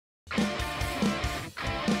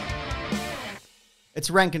It's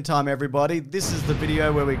ranking time, everybody. This is the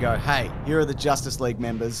video where we go, hey, here are the Justice League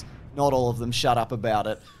members. Not all of them, shut up about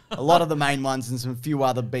it. A lot of the main ones and some few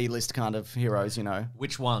other B-list kind of heroes, you know.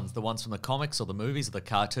 Which ones? The ones from the comics or the movies or the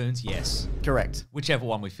cartoons? Yes. Correct. Whichever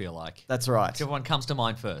one we feel like. That's right. Whichever one comes to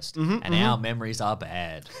mind first. And our memories are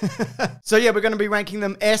bad. So yeah, we're going to be ranking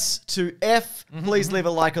them S to F. Please leave a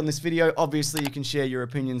like on this video. Obviously, you can share your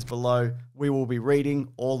opinions below. We will be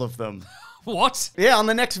reading all of them. What? Yeah, on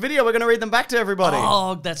the next video, we're going to read them back to everybody.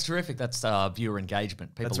 Oh, that's terrific. That's viewer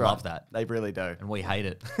engagement. People That's right. love that. They really do. And we hate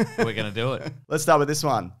it. We're going to do it. Let's start with this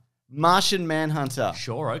one. Martian Manhunter.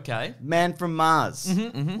 Sure, okay. Man from Mars.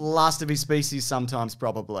 Last of his species sometimes,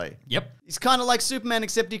 probably. Yep. He's kind of like Superman,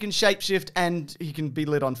 except he can shapeshift and he can be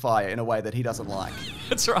lit on fire in a way that he doesn't like.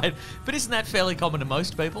 That's right. But isn't that fairly common to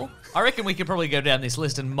most people? I reckon we could probably go down this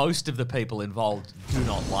list and most of the people involved do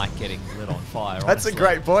not like getting lit on fire. That's honestly. a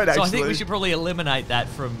great point, actually. So I think we should probably eliminate that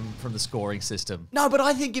from the scoring system. No, but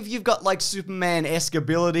I think if you've got like Superman-esque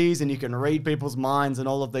abilities and you can read people's minds and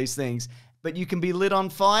all of these things, but you can be lit on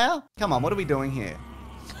fire? Come on, what are we doing here?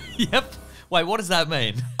 Yep. Wait, what does that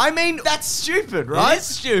mean? I mean, that's stupid, right? It is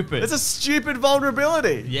stupid. It's a stupid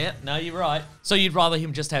vulnerability. Yeah, no, you're right. So you'd rather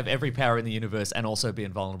him just have every power in the universe and also be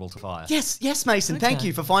invulnerable to fire? Yes, Mason. Thank Okay.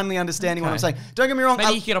 you for finally understanding what I'm Okay. saying. Don't get me wrong.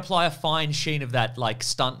 Maybe he could apply a fine sheen of that, like,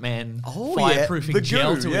 stuntman Oh, yeah. fireproofing The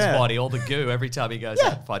gel goo, to yeah. his body, all the goo, every time he goes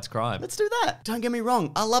out and fights crime. Let's do that. Don't get me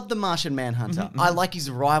wrong. I love the Martian Manhunter. I like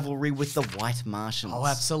his rivalry with the White Martians. Oh,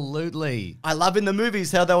 absolutely. I love in the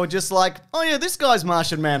movies how they were just like, oh yeah, this guy's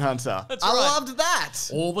Martian Manhunter. That's I right. loved that.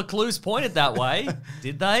 All the clues pointed that way.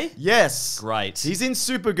 Did they? Yes. Great. He's in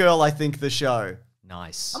Supergirl, I think, the show.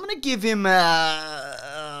 Nice. I'm going to give him,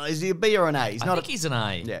 is he a B or an A? He's I not think he's an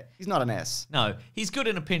A. Yeah, he's not an S. No, he's good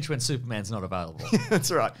in a pinch when Superman's not available.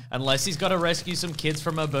 That's right. Unless he's got to rescue some kids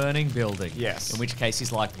from a burning building. Yes. In which case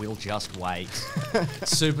he's like, we'll just wait.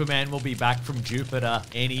 Superman will be back from Jupiter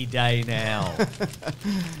any day now.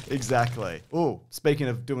 Exactly. Ooh, speaking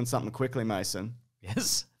of doing something quickly, Mason.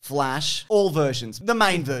 Yes? Flash, all versions, the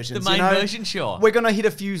main versions. The main you know? version, sure. We're going to hit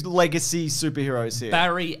a few legacy superheroes here.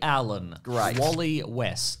 Barry Allen. Great. Wally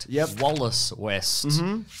West. Yep. Wallace West.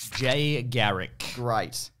 Jay Garrick.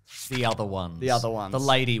 Great. The other ones. The other ones. The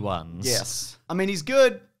lady ones. Yes. I mean, he's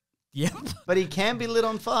good, Yep. but he can be lit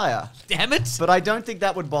on fire. Damn it. But I don't think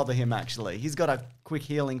that would bother him, actually. He's got a quick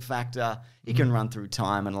healing factor. He can run through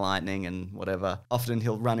time and lightning and whatever. Often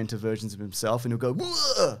he'll run into versions of himself and he'll go,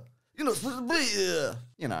 "Whoa, you're not supposed to be here."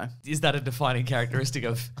 You know, Is that a defining characteristic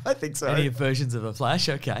of I think so. any versions of the Flash?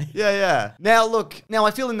 Okay. Yeah. Now, look,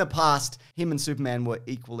 I feel in the past, him and Superman were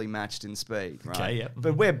equally matched in speed, right? Okay, yep.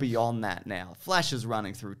 But we're beyond that now. Flash is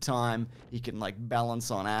running through time. He can, like,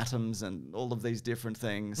 balance on atoms and all of these different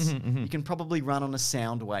things. He can probably run on a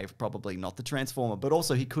sound wave, probably not the Transformer, but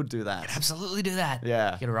also he could do that. Absolutely do that.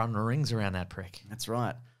 Yeah. Get around the rings around that prick. That's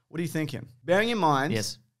right. What are you thinking? Bearing in mind,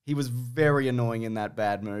 Yes. he was very annoying in that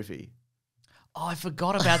bad movie. Oh, I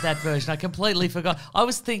forgot about that version. I completely forgot. I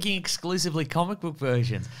was thinking exclusively comic book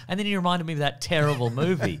versions. And then you reminded me of that terrible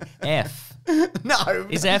movie, F. No.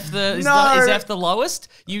 Is F the is, No. is F the lowest?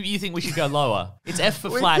 You think we should go lower? It's F for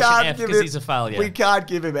We Flash can't and F give because him- he's a failure. We can't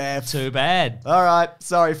give him F. Too bad. All right.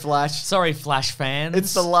 Sorry, Flash. Sorry, Flash fans.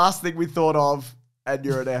 It's the last thing we thought of, and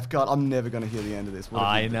you're an F. God, I'm never going to hear the end of this. What have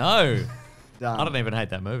I you know. done? I don't even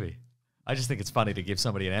hate that movie. I just think it's funny to give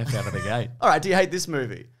somebody an F out of the gate. All right, do you hate this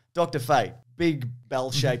movie? Dr. Fate. Big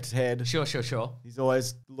bell-shaped head. Sure. He's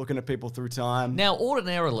always looking at people through time. Now,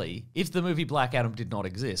 ordinarily, if the movie Black Adam did not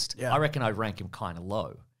exist, Yeah. I reckon I'd rank him kind of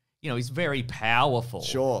low. You know, he's very powerful.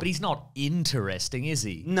 Sure. But he's not interesting, is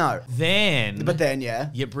he? No. Then, But then, yeah.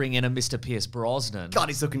 you bring in a Mr. Pierce Brosnan. God,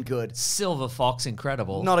 he's looking good. Silver Fox,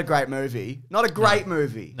 incredible. Not a great movie. Not a great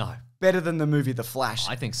movie. No. Better than the movie The Flash.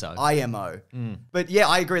 I think so. IMO. But yeah,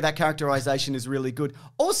 I agree that characterization is really good.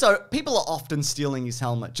 Also, people are often stealing his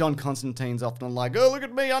helmet. John Constantine's often like, oh, look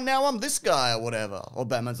at me, now I'm this guy or whatever. Or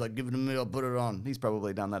Batman's like, give it to me, I'll put it on. He's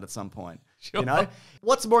probably done that at some point. Sure. You know?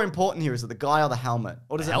 What's more important here? Is it the guy or the helmet?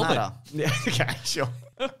 Or does it helmet. matter? Yeah, okay, sure.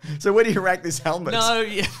 So where do you rank this helmet? No,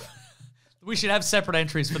 yeah. We should have separate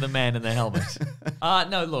entries for the man and the helmet.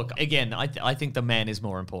 No, look, again, I think the man is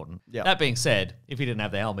more important. Yep. That being said, if he didn't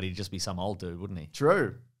have the helmet, he'd just be some old dude, wouldn't he?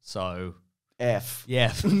 True. So, F.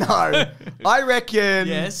 yeah. No. I reckon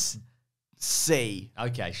Yes. C.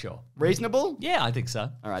 Okay, sure. Reasonable? Yeah, I think so.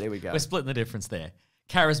 All right, here we go. We're splitting the difference there.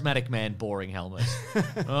 Charismatic man, boring helmet.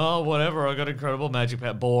 Oh, whatever. I got incredible magic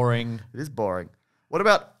power. Boring. It is boring. What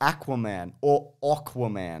about Aquaman or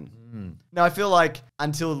Aquaman? Now, I feel like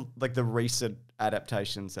until like the recent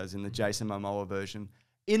adaptations, as in the Jason Momoa version,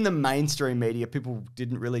 in the mainstream media, people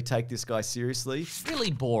didn't really take this guy seriously.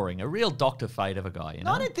 Really boring. A real Dr. Fate of a guy, you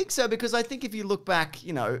know? No, I don't think so, because I think if you look back,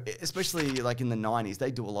 you know, especially like in the 90s,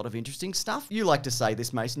 they do a lot of interesting stuff. You like to say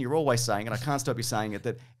this, Mason, you're always saying it, I can't stop you saying it,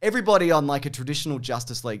 that everybody on like a traditional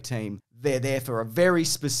Justice League team, they're there for a very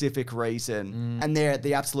specific reason, and they're at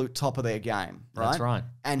the absolute top of their game, right? That's right.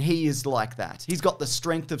 And he is like that. He's got the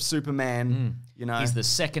strength of Superman, you know. He's the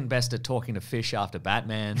second best at talking to fish after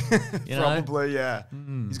Batman. You know? Probably, yeah.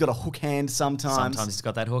 He's got a hook hand sometimes. Sometimes he's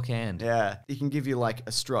got that hook hand. Yeah. He can give you like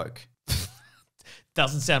a stroke.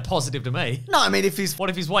 Doesn't sound positive to me. No, I mean, if he's... What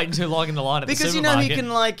if he's waiting too long in the line at the Because, supermarket? you know, he can,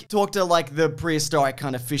 like, talk to, like, the prehistoric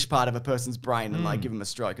kind of fish part of a person's brain and, like, give him a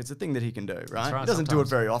stroke. It's a thing that he can do, right? right, He doesn't do it sometimes.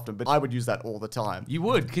 very often, but I would use that all the time. You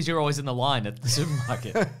would, because you're always in the line at the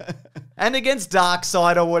supermarket. And against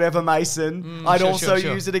Darkseid or whatever, Mason, I'd sure, also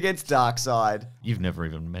sure. use it against Darkseid. You've never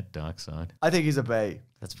even met Darkseid. I think he's a B.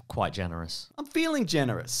 That's quite generous. I'm feeling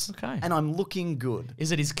generous. Okay. And I'm looking good.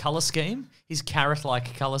 Is it his colour scheme? His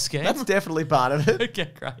carrot-like colour scheme? That's definitely part of it.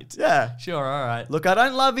 okay, great. Yeah. Sure, all right. Look, I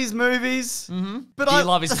don't love his movies, but Do I you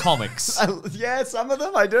love his comics? yeah, some of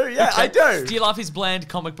them I do. Yeah, I do. Do you love his bland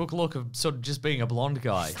comic book look of sort of just being a blonde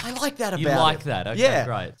guy? I like that about You it. like that? Okay, yeah.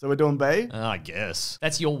 great. So we're doing B? I guess.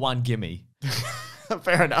 That's your one gimme.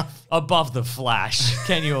 Fair enough. Above the Flash.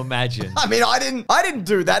 Can you imagine? I mean, I didn't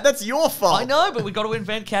do that. That's your fault. I know, but we got to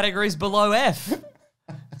invent categories below F.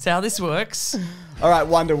 That's how this works. All right,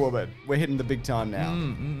 Wonder Woman. We're hitting the big time now.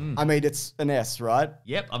 I mean, it's an S, right?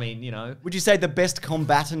 Yep, I mean, you know, Would you say the best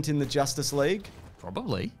combatant in the Justice League?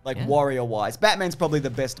 probably. Like yeah. warrior-wise. Batman's probably the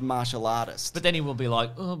best martial artist. But then he will be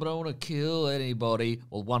like, oh, but I want to kill anybody.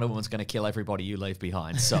 Well, Wonder Woman's going to kill everybody you leave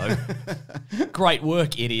behind. So, great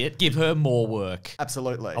work, idiot. Give her more work.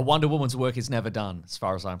 Absolutely. A Wonder Woman's work is never done, as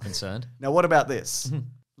far as I'm concerned. Now, what about this?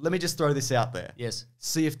 Let me just throw this out there. Yes.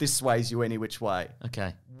 See if this sways you any which way.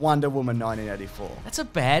 Okay. Wonder Woman 1984. That's a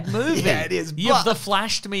bad movie. Yeah, it is, You've but- the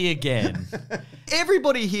flashed me again.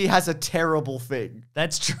 Everybody here has a terrible thing.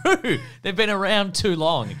 That's true. They've been around too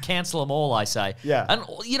long. Cancel them all, I say. Yeah. And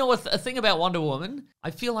you know what? A thing about Wonder Woman, I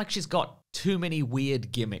feel like she's got too many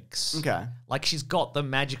weird gimmicks. Okay. Like she's got the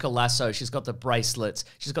magical lasso, she's got the bracelets,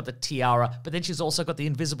 she's got the tiara, but then she's also got the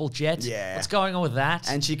invisible jet. Yeah. What's going on with that?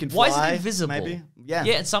 And she can Why is fly, it invisible? maybe? Yeah.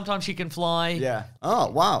 Yeah, and sometimes she can fly. Yeah. Oh,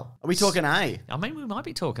 wow. Are we talking A? I mean, we might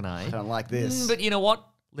be talking A. I don't like this. But you know what?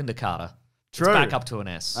 Linda Carter. True. It's back up to an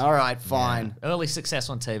S. All right, fine. Yeah. Early success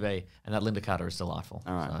on TV, and that Linda Carter is delightful.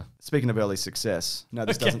 All right. So. Speaking of early success, no,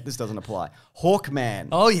 this Okay. doesn't apply. Hawkman.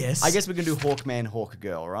 Oh, yes. I guess we can do Hawkman,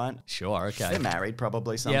 Hawkgirl, right? Sure, okay. They're married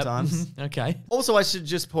probably Yep, sometimes. mhm, okay. Also, I should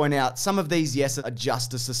just point out some of these, yes, are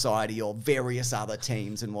Justice Society or various other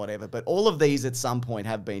teams and whatever, but all of these at some point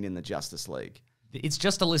have been in the Justice League. It's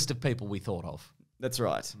just a list of people we thought of. That's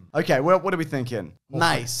right. Okay, well, what are we thinking?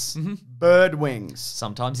 Mace, bird wings.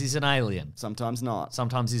 Sometimes he's an alien. Sometimes not.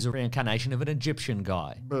 Sometimes he's a reincarnation of an Egyptian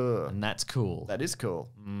guy. Buh. And that's cool. That is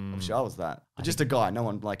cool. I wish I was that. But just a guy, no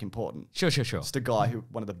one like important. Sure. Just a guy who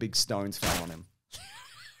one of the big stones fell on him.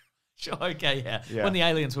 Sure, okay, yeah. Yeah. When the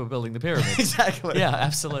aliens were building the pyramids. Exactly. Yeah,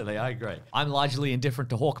 absolutely. I agree. I'm largely indifferent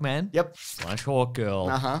to Hawkman. Yep. /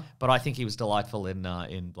 Hawkgirl. Uh-huh. But I think he was delightful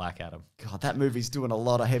in Black Adam. God, that movie's doing a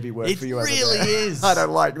lot of heavy work It for you over really there. is. I don't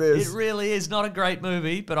like this. It really is not a great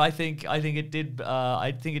movie, but I think it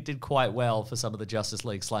did quite well for some of the Justice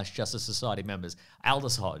League / Justice Society members.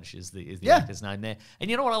 Aldous Hodge is the Yeah. actor's name there. And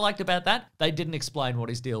you know what I liked about that? They didn't explain what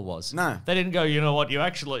his deal was. No. They didn't go, you know what, you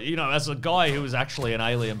actually, you know, as a guy who was actually an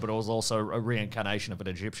alien but was also a reincarnation of an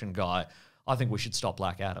Egyptian guy, I think we should stop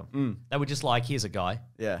Black Adam. They were just like, here's a guy.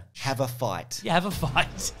 Yeah. Have a fight. Yeah, have a fight.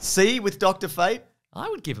 C with Dr. Fate? I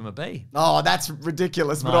would give him a B. Oh, that's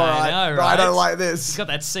ridiculous, but I all right. know, But I don't right? like He's this. got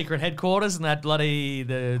that secret headquarters and that bloody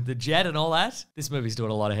the jet and all that. This movie's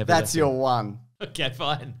doing a lot of heavy That's lifting. your one. Okay,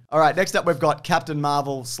 fine. All right, next up we've got Captain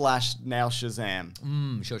Marvel / now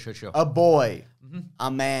Shazam. Sure. A boy.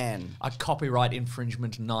 A man. A copyright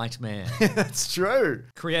infringement nightmare. That's true.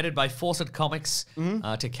 Created by Fawcett Comics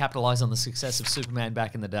to capitalize on the success of Superman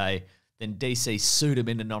back in the day. Then DC sued him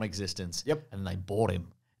into non-existence. Yep. And they bought him.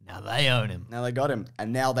 Now they own him. Now they got him.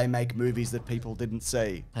 And now they make movies that people didn't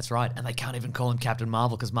see. That's right. And they can't even call him Captain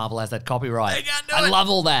Marvel because Marvel has that copyright. They can't do I it. love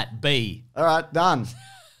all that. B. All right, done.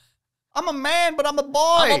 I'm a man, but I'm a boy.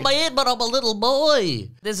 I'm a man, but I'm a little boy.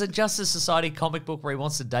 There's a Justice Society comic book where he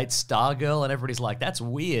wants to date Stargirl, and everybody's like, that's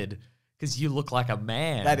weird, because you look like a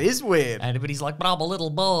man. That is weird. But he's like, but I'm a little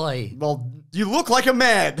boy. Well, you look like a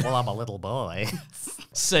man. Well, I'm a little boy.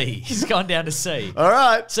 C. He's gone down to C. All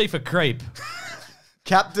right. C for creep.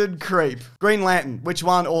 Captain Creep. Green Lantern. Which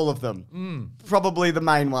one? All of them. Probably the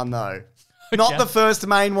main one, though. Not the first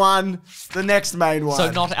main one, the next main one.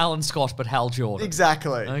 So not Alan Scott, but Hal Jordan.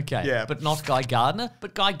 Exactly. Okay. Yeah. But not Guy Gardner.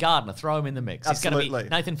 But Guy Gardner, throw him in the mix. Absolutely.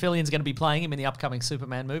 Nathan Fillion's going to be playing him in the upcoming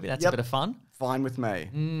Superman movie. That's a Yep. bit of fun. Fine with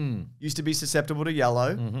me. Used to be susceptible to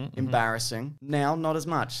yellow. Embarrassing. Now, not as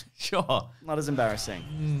much. Sure. Not as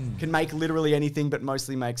embarrassing. Can make literally anything, but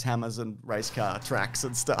mostly makes hammers and race car tracks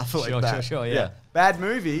and stuff like Sure, that. sure, yeah. Bad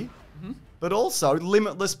movie, but also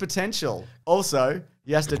limitless potential. Also,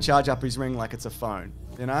 he has to charge up his ring like it's a phone,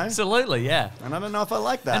 you know? Absolutely, yeah. And I don't know if I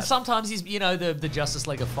like that. And sometimes he's, the Justice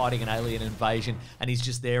League are fighting an alien invasion and he's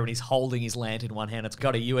just there and he's holding his lantern in one hand. It's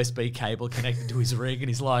got a USB cable connected to his ring and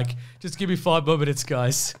he's like, just give me 5 more minutes,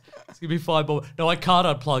 guys. Just give me 5 more. No, I can't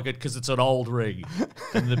unplug it because it's an old ring.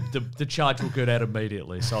 And the charge will go out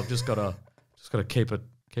immediately. So I've just got to keep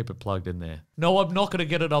it plugged in there. No, I'm not going to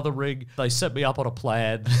get another ring. They set me up on a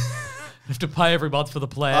plan. I have to pay every month for the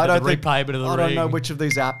plan and the repayment of the ring. I don't know which of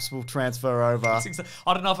these apps will transfer over.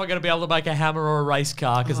 I don't know if I'm going to be able to make a hammer or a race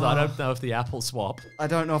car because I don't know if the app will swap. I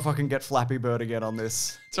don't know if I can get Flappy Bird again on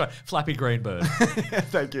this. Sorry, Flappy Greenbird.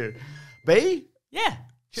 Thank you. B? Yeah,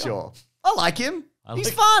 Sure. I like him. He's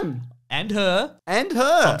like- fun. And her. And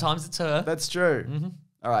her. Sometimes it's her. That's true.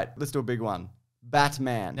 All right, let's do a big one.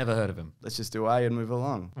 Batman. Never heard of him. Let's just do A and move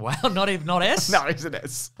along. Wow, not S? No, he's an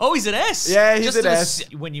S. Oh, he's an S? Yeah, he's Just an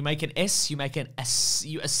S. When you make an S, you make an S.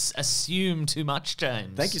 You assume too much,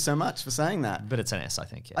 James. Thank you so much for saying that. But it's an S, I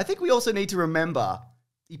think, yeah. I think we also need to remember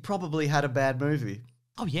he probably had a bad movie.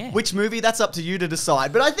 Oh, yeah. Which movie? That's up to you to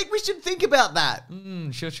decide. But I think we should think about that.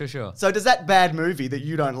 Sure. So does that bad movie that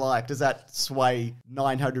you don't like, does that sway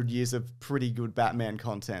 900 years of pretty good Batman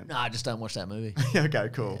content? No, I just don't watch that movie. Okay,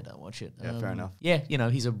 cool. Yeah, don't watch it. Yeah, fair enough. Yeah,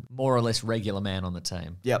 he's a more or less regular man on the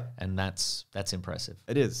team. Yep. And that's impressive.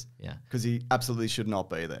 It is. Yeah. Because he absolutely should not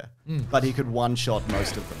be there. But he could one-shot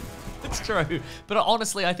most of them. It's true. But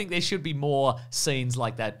honestly, I think there should be more scenes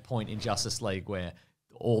like that point in Justice League where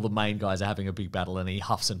all the main guys are having a big battle and he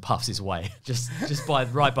huffs and puffs his way. Just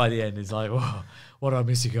right by the end, he's like, oh, what did I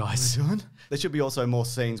miss, you guys? There should be also more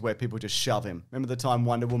scenes where people just shove him. Remember the time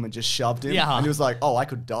Wonder Woman just shoved him? Yeah. And he was like, oh, I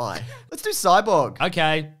could die. Let's do Cyborg.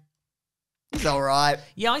 Okay. He's all right.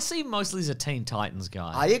 Yeah, I see him mostly as a Teen Titans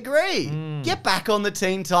guy. I agree. Get back on the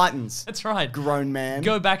Teen Titans. That's right. Grown man.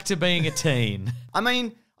 Go back to being a teen. I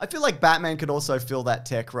mean, I feel like Batman could also fill that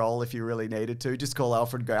tech role if you really needed to. Just call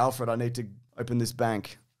Alfred, go, Alfred, I need to open this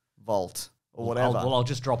bank vault or whatever. I'll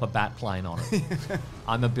just drop a bat plane on it.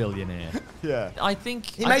 I'm a billionaire. Yeah. I think...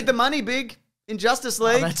 He made the money big in Justice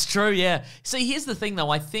League. Oh, that's true, yeah. See, here's the thing, though.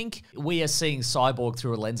 I think we are seeing Cyborg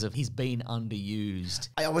through a lens of he's been underused.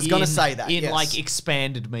 I was gonna say that, In, yes. like,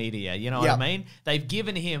 expanded media, you know what I mean? They've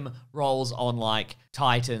given him roles on, like,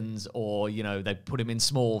 Titans or, they put him in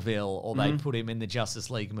Smallville or they put him in the Justice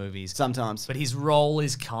League movies. Sometimes. But his role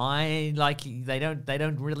is kind like they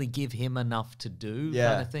don't really give him enough to do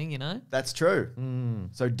kind of thing, That's true.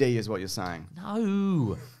 So D is what you're saying.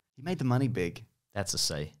 No. He made the money big. That's a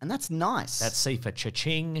C. And that's nice. That's C for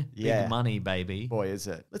cha-ching. Yeah. Big money, baby. Boy, is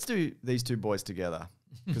it. Let's do these two boys together.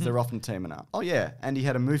 Because they're often teaming up. Oh, yeah. And he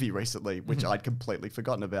had a movie recently, which I'd completely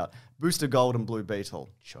forgotten about. Booster Gold and Blue Beetle.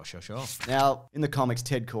 Sure. Now, in the comics,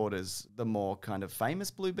 Ted Corder's the more kind of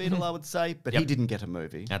famous Blue Beetle, I would say. But he didn't get a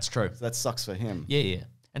movie. That's true. So that sucks for him. Yeah.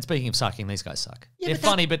 And speaking of sucking, these guys suck. Yeah, they're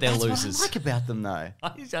funny, but they're that's losers. What I like about them, though.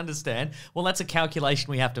 I understand. Well, that's a calculation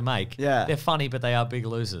we have to make. Yeah. They're funny, but they are big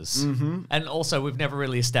losers. Mm-hmm. And also, we've never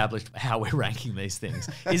really established how we're ranking these things.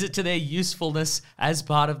 Is it to their usefulness as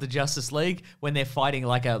part of the Justice League when they're fighting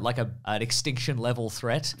like an extinction level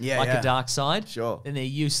threat, like a dark side? Sure. Then they're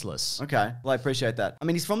useless. Okay. Well, I appreciate that. I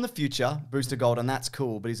mean, he's from the future, Booster Gold, and that's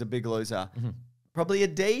cool, but he's a big loser. Probably a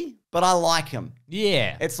D, but I like him.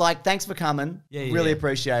 Yeah. It's like, thanks for coming. Yeah, really yeah.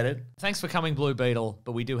 appreciate it. Thanks for coming, Blue Beetle,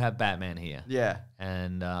 but we do have Batman here. Yeah.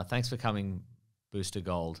 And thanks for coming, Booster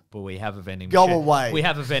Gold, but we have a vending Go machine. away. We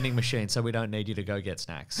have a vending machine, so we don't need you to go get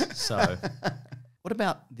snacks. So, What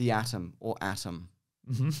about the Atom or Atom?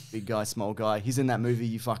 Big guy, small guy. He's in that movie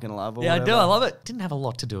you fucking love. Or yeah, I whatever. do. I love it. Didn't have a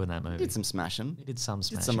lot to do in that movie. He did some smashing. He did some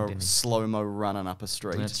smashing, Did some didn't he? slow-mo running up a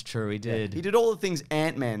street. That's true, he did. He did all the things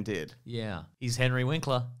Ant-Man did. Yeah. He's Henry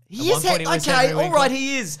Winkler. He At is. one point he was Okay, Henry all Winkler. right,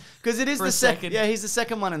 he is. Because it is For the a second. second. Yeah, he's the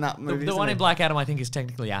second one in that movie. The isn't one he? in Black Adam, I think, is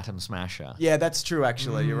technically Atom Smasher. Yeah, that's true,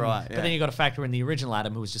 actually. You're right. But then you got to factor in the original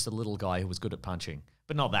Atom, who was just a little guy who was good at punching,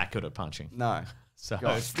 but not that good at punching. No. So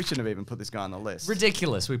God, we shouldn't have even put this guy on the list.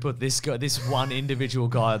 ridiculous. We put this one individual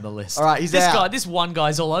guy on the list. All right, he's this out. This one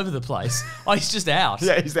guy's all over the place. Oh, he's just out.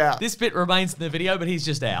 Yeah, he's out. This bit remains in the video, but he's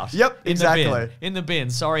just out. Yep, In exactly. The bin. In the bin.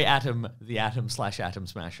 Sorry, Atom, the Atom / Atom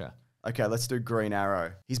Smasher. Okay, let's do Green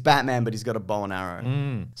Arrow. He's Batman, but he's got a bow and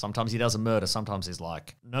arrow. Sometimes he does a murder. Sometimes he's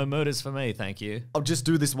like, no murders for me, thank you. I'll just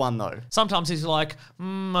do this one, though. Sometimes he's like,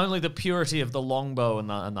 only the purity of the longbow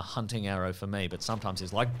and the hunting arrow for me. But sometimes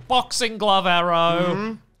he's like, boxing glove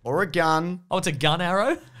arrow. Or a gun. Oh, it's a gun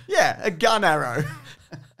arrow? Yeah, a gun arrow.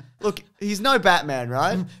 Look, he's no Batman,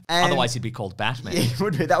 right? And Otherwise, he'd be called Batman. yeah, it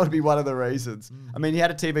would be. That would be one of the reasons. I mean, he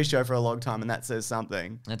had a TV show for a long time, and that says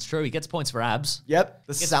something. That's true. He gets points for abs. Yep,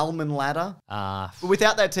 the Salmon Ladder. But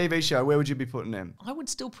without that TV show, where would you be putting him? I would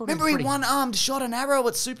still put Remember, him he pretty... one-armed shot an arrow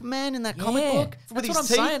at Superman in that comic book? That's what I'm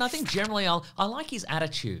saying. I think generally I like his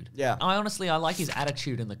attitude. Yeah. I like his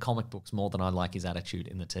attitude in the comic books more than I like his attitude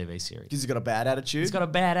in the TV series. Because he's got a bad attitude. He's got a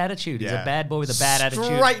bad attitude. He's a bad boy with a bad attitude.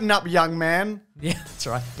 Straighten up, young man. Yeah, that's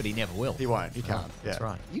right. But he never will. He won't. He can't. That's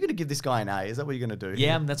right. You're going to give this guy an A. Is that what you're going to do?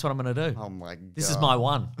 Yeah, that's what I'm going to do. Oh, my God. This is my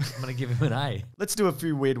one. I'm going to give him an A. Let's do a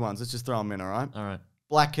few weird ones. Let's just throw them in, all right? All right.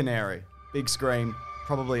 Black Canary. Big screen.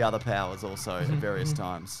 Probably other powers also at various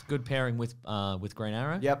times. Good pairing with Green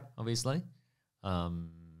Arrow. Yep. Obviously.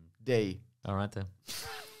 D. All right then.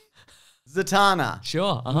 Zatanna.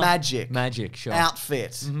 Sure. Magic. Sure.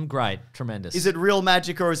 Outfit. Great. Tremendous. Is it real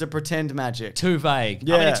magic or is it pretend magic? Too vague?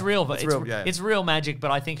 Yeah, I mean, it's real, but it's it's real magic.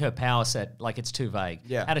 But I think her power set, like, it's too vague.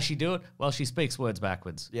 Yeah. How does she do it? Well, she speaks words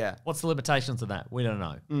backwards. Yeah. What's the limitations of that? We don't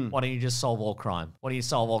know. Why don't you just solve all crime? Why don't you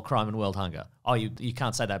solve all crime and world hunger? Oh, you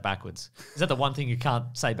can't say that backwards. Is that the one thing you can't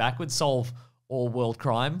say backwards? Solve all world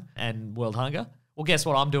crime and world hunger? Well, guess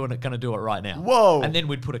what? I'm going to do it right now. Whoa. And then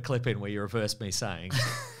we'd put a clip in where you reverse me saying,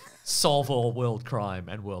 solve all world crime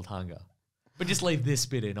and world hunger. But just leave this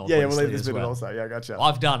bit in. Yeah, we'll leave this as bit in well. also. Yeah, gotcha.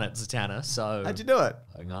 I've done it, Zatanna, so... How'd you do it?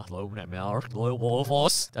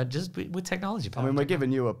 Just with technology. I mean, we're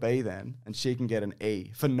giving you a B then, and she can get an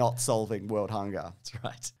E for not solving world hunger. That's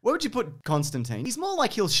right. Where would you put Constantine? He's more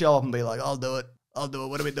like he'll show up and be like, I'll do it.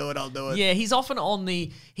 What are we doing? I'll do it. Yeah, he's often on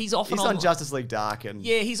the... He's on Justice League Dark and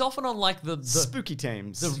Yeah, he's often on like the spooky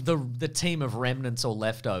teams. the team of remnants or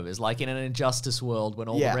leftovers. Like in an Injustice world when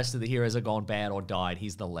all the rest of the heroes are gone bad or died,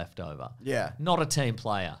 he's the leftover. Yeah. Not a team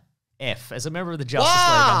player. F. As a member of the Justice League,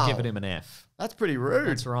 I'm giving him an F. That's pretty rude.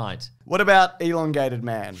 That's right. What about elongated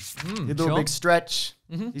man? He'd do a sure. big stretch.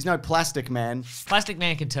 He's no plastic man. Plastic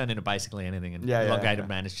Man can turn into basically anything, and Elongated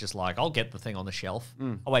Man is just like, I'll get the thing on the shelf.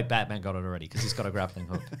 Oh wait, Batman got it already because he's got a grappling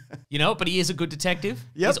hook. You know, but he is a good detective.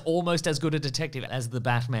 Yep. He's almost as good a detective as the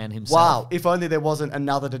Batman himself. Wow, if only there wasn't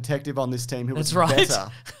another detective on this team who was That's right. better.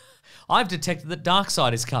 I've detected that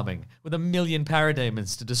Darkseid is coming with 1 million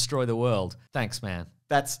parademons to destroy the world. Thanks, man.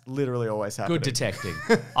 That's literally always happening. Good detecting.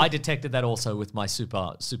 I detected that also with my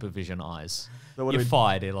supervision eyes. So what You're are we-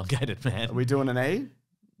 fired, Elongated Man. Are we doing an E?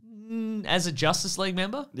 As a Justice League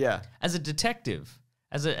member? Yeah. As a detective?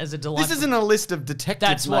 As a delightful... This isn't a list of detectives,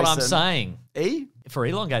 That's what I'm Mason. saying. E? For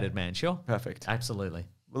Elongated Man, sure. Perfect. Absolutely.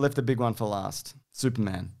 We left the big one for last.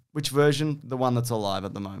 Superman. Which version? The one that's alive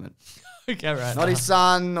at the moment. Okay, right. Not his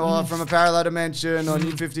son or from a parallel dimension or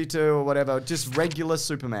New 52 or whatever. Just regular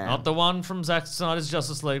Superman. Not the one from Zack Snyder's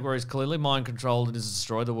Justice League where he's clearly mind controlled and has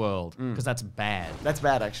destroyed the world. Because that's bad. That's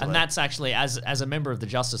bad, actually. And that's actually, as a member of the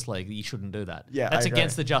Justice League, you shouldn't do that. Yeah, That's I agree.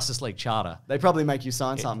 against the Justice League Charter. They probably make you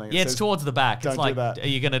sign something. that Yeah, it's says, towards the back. "Don't It's do like, that." are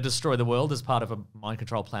you going to destroy the world as part of a mind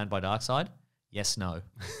control plan by Darkseid? Yes, no.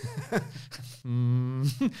 Can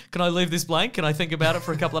I leave this blank? Can I think about it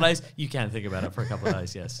for a couple of days? You can think about it for a couple of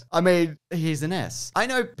days, yes. I mean, he's an S. I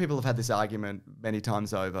know people have had this argument many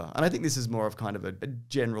times over, and I think this is more of kind of a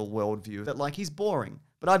general worldview that, like, he's boring.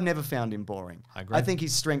 But I've never found him boring. I agree. I think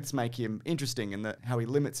his strengths make him interesting in how he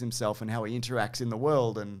limits himself and how he interacts in the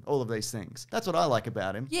world and all of these things. That's what I like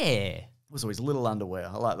about him. Yeah. Also, his little underwear.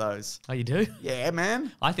 I like those. Oh, you do? Yeah,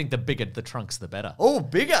 man. I think the bigger the trunks, the better. Oh,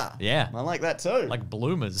 bigger. Yeah. I like that too. Like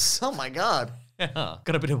bloomers. oh my God. Yeah.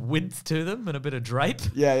 Got a bit of width to them and a bit of drape.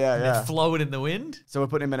 Yeah, yeah, And yeah. they're flowing in the wind. So we're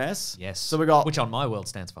putting him in S? Yes. So we got... Which on my world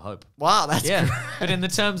stands for hope. Wow, that's Yeah. great. But in the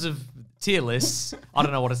terms of tier lists, I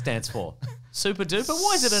don't know what it stands for. Super duper?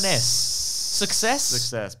 Why is it an S? Success?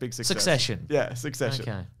 Success, big success. Succession. Yeah, Succession.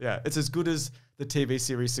 Okay. Yeah, it's as good as the TV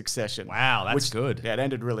series Succession. Wow, that's good. Yeah, it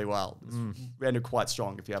ended really well. It ended quite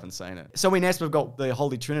strong if you haven't seen it. So in S, we've got the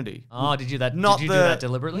Holy Trinity. Oh, did you do Not that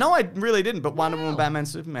deliberately? No, I really didn't, but Wonder Woman, Wow. Batman,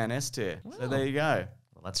 Superman, S tier. So there you go.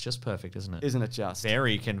 Well, that's just perfect, isn't it? Isn't it just?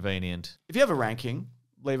 Very convenient. If you have a ranking,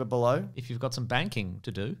 leave it below. If you've got some banking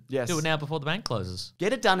to do, Yes. do it now before the bank closes.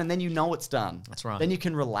 Get it done and then you know it's done. That's right. Then you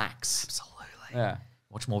can relax. Absolutely. Yeah.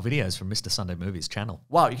 Watch more videos from Mr. Sunday Movies channel.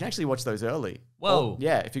 Wow, you can actually watch those early. Whoa. Or,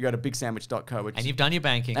 yeah, if you go to bigsandwich.co. And you've done your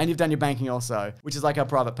banking. And you've done your banking also, which is like our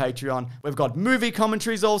private Patreon. We've got movie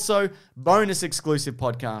commentaries also, bonus exclusive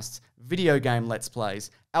podcasts, video game Let's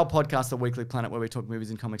Plays, our podcast, The Weekly Planet, where we talk movies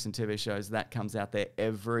and comics and TV shows. That comes out there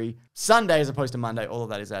every Sunday as opposed to Monday. All of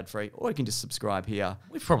that is ad-free. Or you can just subscribe here.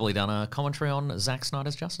 We've probably done a commentary on Zack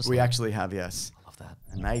Snyder's Justice League. We actually have, yes. Love that.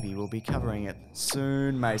 And maybe we'll be covering it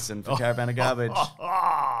soon, Mason, for Caravan of Garbage.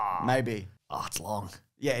 Maybe. Oh, it's long.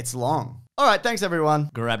 Yeah, it's long. All right, thanks, everyone.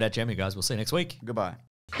 Grab that gem, you guys. We'll see you next week. Goodbye.